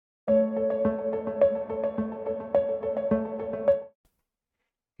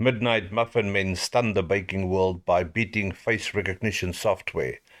Midnight-muffin-men stunned the baking world by beating face recognition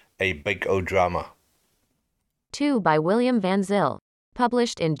software, a bake-o drama. 2 by William Van Zyl.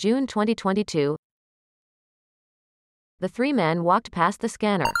 Published in June 2022. The three men walked past the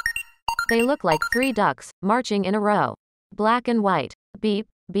scanner. They look like three ducks, marching in a row. Black and white. Beep,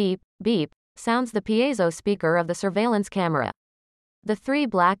 beep, beep, sounds the piezo speaker of the surveillance camera. The three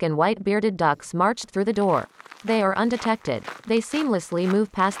black and white bearded ducks marched through the door. They are undetected. They seamlessly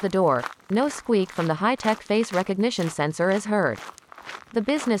move past the door. No squeak from the high-tech face recognition sensor is heard. The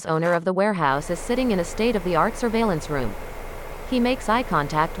business owner of the warehouse is sitting in a state-of-the-art surveillance room. He makes eye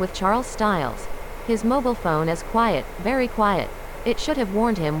contact with Charles Styles. His mobile phone is quiet, very quiet. It should have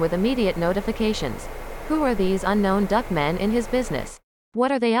warned him with immediate notifications. Who are these unknown duck men in his business?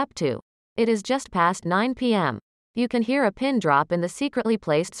 What are they up to? It is just past 9 p.m. You can hear a pin drop in the secretly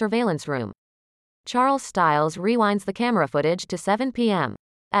placed surveillance room. Charles Styles rewinds the camera footage to 7 p.m.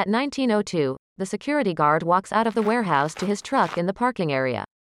 At 19:02, the security guard walks out of the warehouse to his truck in the parking area.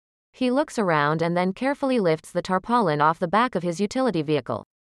 He looks around and then carefully lifts the tarpaulin off the back of his utility vehicle.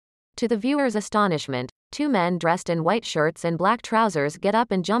 To the viewer's astonishment, two men dressed in white shirts and black trousers get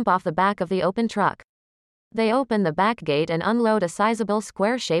up and jump off the back of the open truck. They open the back gate and unload a sizable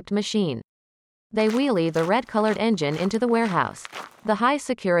square-shaped machine. They wheelie the red-colored engine into the warehouse. The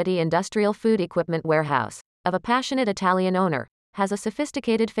high-security industrial food equipment warehouse, of a passionate Italian owner, has a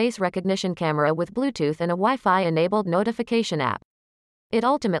sophisticated face recognition camera with Bluetooth and a Wi-Fi-enabled notification app. It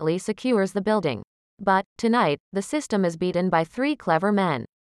ultimately secures the building. But, tonight, the system is beaten by three clever men.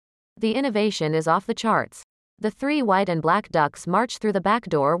 The innovation is off the charts. The three white and black ducks march through the back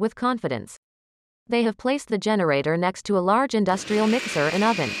door with confidence. They have placed the generator next to a large industrial mixer and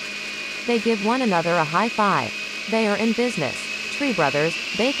oven. They give one another a high five. They are in business. Tree Brothers,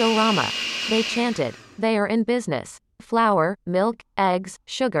 Bake-O-Rama. They chanted. They are in business. Flour, milk, eggs,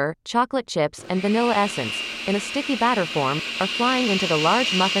 sugar, chocolate chips, and vanilla essence, in a sticky batter form, are flying into the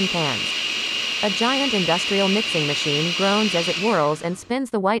large muffin pans. A giant industrial mixing machine groans as it whirls and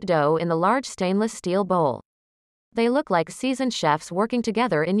spins the white dough in the large stainless steel bowl. They look like seasoned chefs working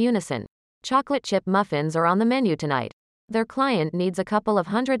together in unison. Chocolate chip muffins are on the menu tonight. Their client needs a couple of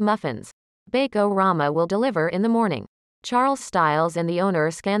hundred muffins. Bake-O-Rama will deliver in the morning. Charles Styles and the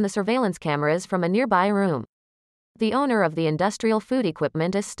owner scan the surveillance cameras from a nearby room. The owner of the industrial food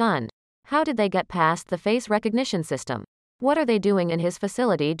equipment is stunned. How did they get past the face recognition system? What are they doing in his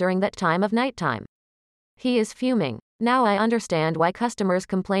facility during that time of nighttime? He is fuming. Now I understand why customers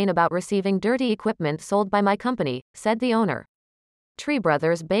complain about receiving dirty equipment sold by my company, said the owner. Tree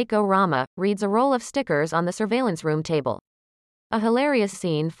Brothers Bake-O-Rama reads a roll of stickers on the surveillance room table. A hilarious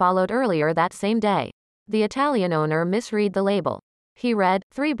scene followed earlier that same day. The Italian owner misread the label. He read,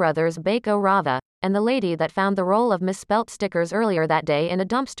 Three Brothers Bake-O-Rava, and the lady that found the roll of misspelt stickers earlier that day in a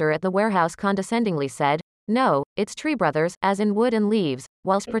dumpster at the warehouse condescendingly said, No, it's Tree Brothers, as in wood and leaves,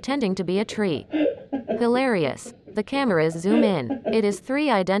 whilst pretending to be a tree. Hilarious. The cameras zoom in. It is three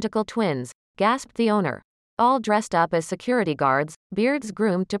identical twins, gasped the owner. All dressed up as security guards, beards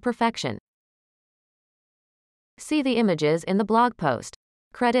groomed to perfection. See the images in the blog post.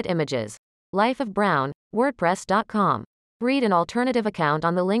 Credit images. Life of Brown, WordPress.com. Read an alternative account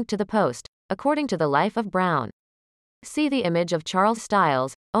on the link to the post, according to the Life of Brown. See the image of Charles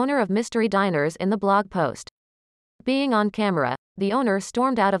Styles, owner of Mystery Diners in the blog post. Being on camera, the owner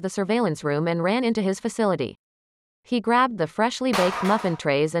stormed out of the surveillance room and ran into his facility. He grabbed the freshly baked muffin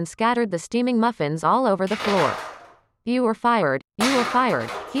trays and scattered the steaming muffins all over the floor. You were fired,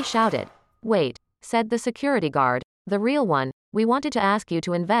 he shouted. Wait, said the security guard, the real one, we wanted to ask you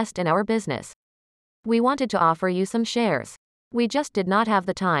to invest in our business. We wanted to offer you some shares. We just did not have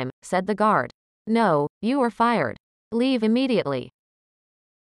the time, said the guard. No, you are fired. Leave immediately.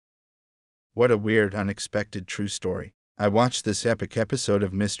 What a weird, unexpected true story. I watched this epic episode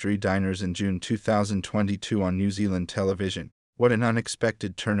of Mystery Diners in June 2022 on New Zealand television. What an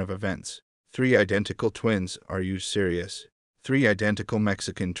unexpected turn of events. Three identical twins, are you serious? Three identical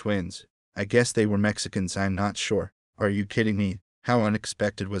Mexican twins. I guess they were Mexicans, I'm not sure. Are you kidding me? How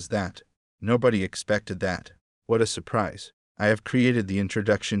unexpected was that? Nobody expected that. What a surprise. I have created the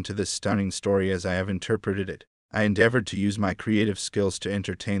introduction to this stunning story as I have interpreted it. I endeavored to use my creative skills to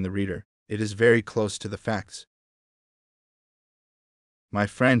entertain the reader. It is very close to the facts. My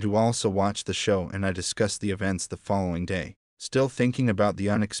friend who also watched the show and I discussed the events the following day, still thinking about the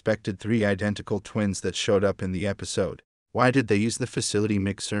unexpected three identical twins that showed up in the episode. Why did they use the facility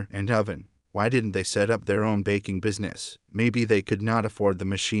mixer and oven? Why didn't they set up their own baking business? Maybe they could not afford the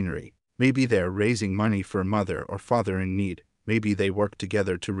machinery. Maybe they are raising money for a mother or father in need. Maybe they work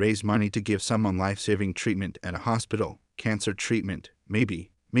together to raise money to give someone life-saving treatment at a hospital, cancer treatment.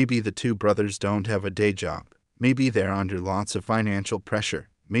 Maybe Maybe the two brothers don't have a day job. Maybe they're under lots of financial pressure.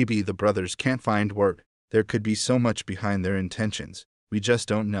 Maybe the brothers can't find work. There could be so much behind their intentions. We just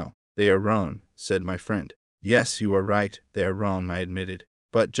don't know. They are wrong, said my friend. Yes, you are right, they are wrong, I admitted.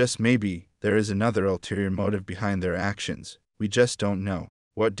 But just maybe, there is another ulterior motive behind their actions. We just don't know.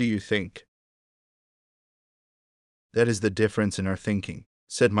 What do you think? That is the difference in our thinking,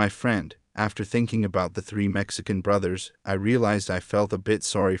 said my friend. After thinking about the three Mexican brothers, I realized I felt a bit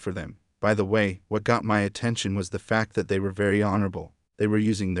sorry for them. By the way, what got my attention was the fact that they were very honorable. They were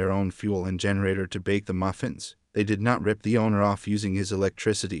using their own fuel and generator to bake the muffins. They did not rip the owner off using his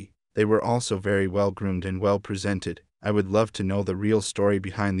electricity. They were also very well groomed and well presented. I would love to know the real story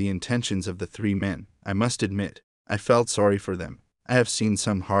behind the intentions of the three men. I must admit, I felt sorry for them. I have seen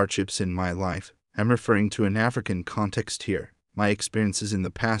some hardships in my life. I'm referring to an African context here. My experiences in the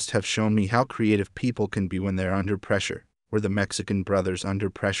past have shown me how creative people can be when they're under pressure. Were the Mexican brothers under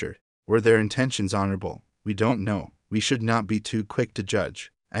pressure? Were their intentions honorable? We don't know. We should not be too quick to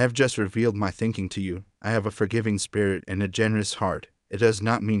judge. I have just revealed my thinking to you. I have a forgiving spirit and a generous heart. It does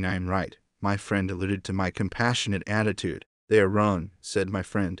not mean I am right. My friend alluded to my compassionate attitude. They are wrong, said my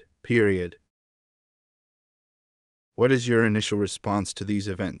friend. Period. What is your initial response to these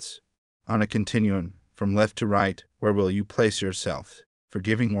events? On a continuum, from left to right, where will you place yourself?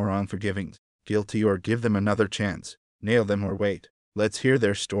 Forgiving or unforgiving? Guilty or give them another chance? Nail them or wait? Let's hear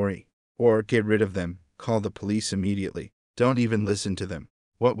their story. Or get rid of them. Call the police immediately. Don't even listen to them.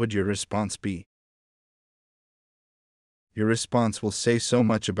 What would your response be? Your response will say so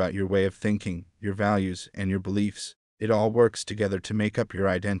much about your way of thinking, your values, and your beliefs. It all works together to make up your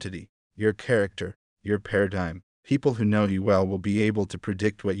identity, your character, your paradigm. People who know you well will be able to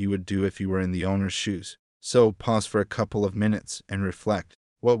predict what you would do if you were in the owner's shoes. So pause for a couple of minutes and reflect.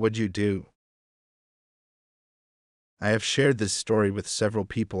 What would you do? I have shared this story with several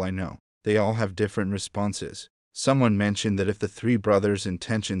people I know. They all have different responses. Someone mentioned that if the three brothers'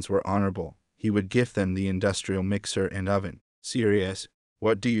 intentions were honorable, he would gift them the industrial mixer and oven. Serious?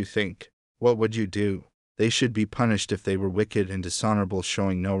 What do you think? What would you do? They should be punished if they were wicked and dishonorable,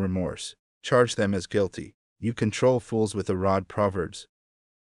 showing no remorse. Charge them as guilty. You control fools with a rod. Proverbs.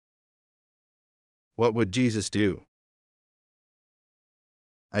 What would Jesus do?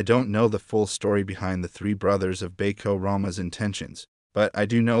 I don't know the full story behind the three brothers of Bako Rama's intentions, but I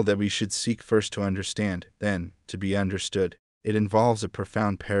do know that we should seek first to understand, then to be understood. It involves a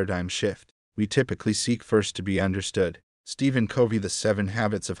profound paradigm shift. We typically seek first to be understood. Stephen Covey, The 7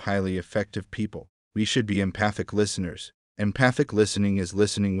 Habits of Highly Effective People. We should be empathic listeners. Empathic listening is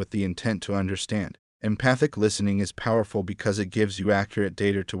listening with the intent to understand. Empathic listening is powerful because it gives you accurate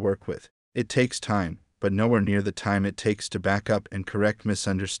data to work with. It takes time, but nowhere near the time it takes to back up and correct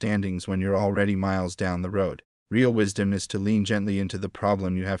misunderstandings when you're already miles down the road. Real wisdom is to lean gently into the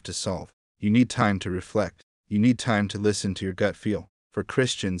problem you have to solve. You need time to reflect. You need time to listen to your gut feel. For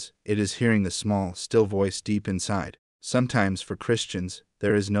Christians, it is hearing the small, still voice deep inside. Sometimes for Christians,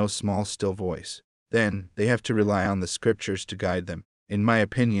 there is no small, still voice. Then, they have to rely on the scriptures to guide them. In my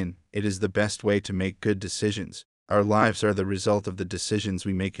opinion, it is the best way to make good decisions. Our lives are the result of the decisions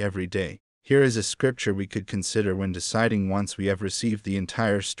we make every day. Here is a scripture we could consider when deciding once we have received the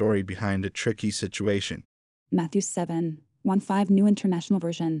entire story behind a tricky situation. Matthew 7:1-5 New International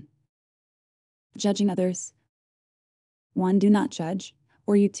Version. Judging others. 1. Do not judge,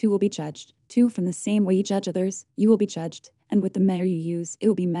 or you too will be judged. 2. From the same way you judge others, you will be judged, and with the measure you use, it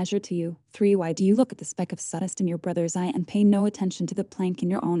will be measured to you. 3. Why do you look at the speck of sawdust in your brother's eye and pay no attention to the plank in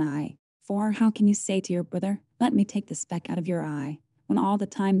your own eye? 4. How can you say to your brother, let me take the speck out of your eye, when all the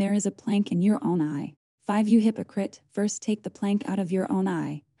time there is a plank in your own eye? 5. You hypocrite, first take the plank out of your own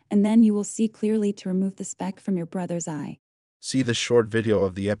eye, and then you will see clearly to remove the speck from your brother's eye. See the short video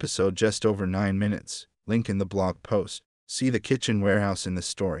of the episode, just over 9 minutes. Link in the blog post. See the kitchen warehouse in the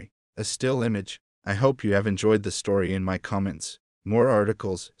story. A still image. I hope you have enjoyed the story in my comments. More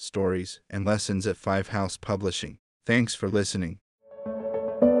articles, stories, and lessons at 5 House Publishing. Thanks for listening.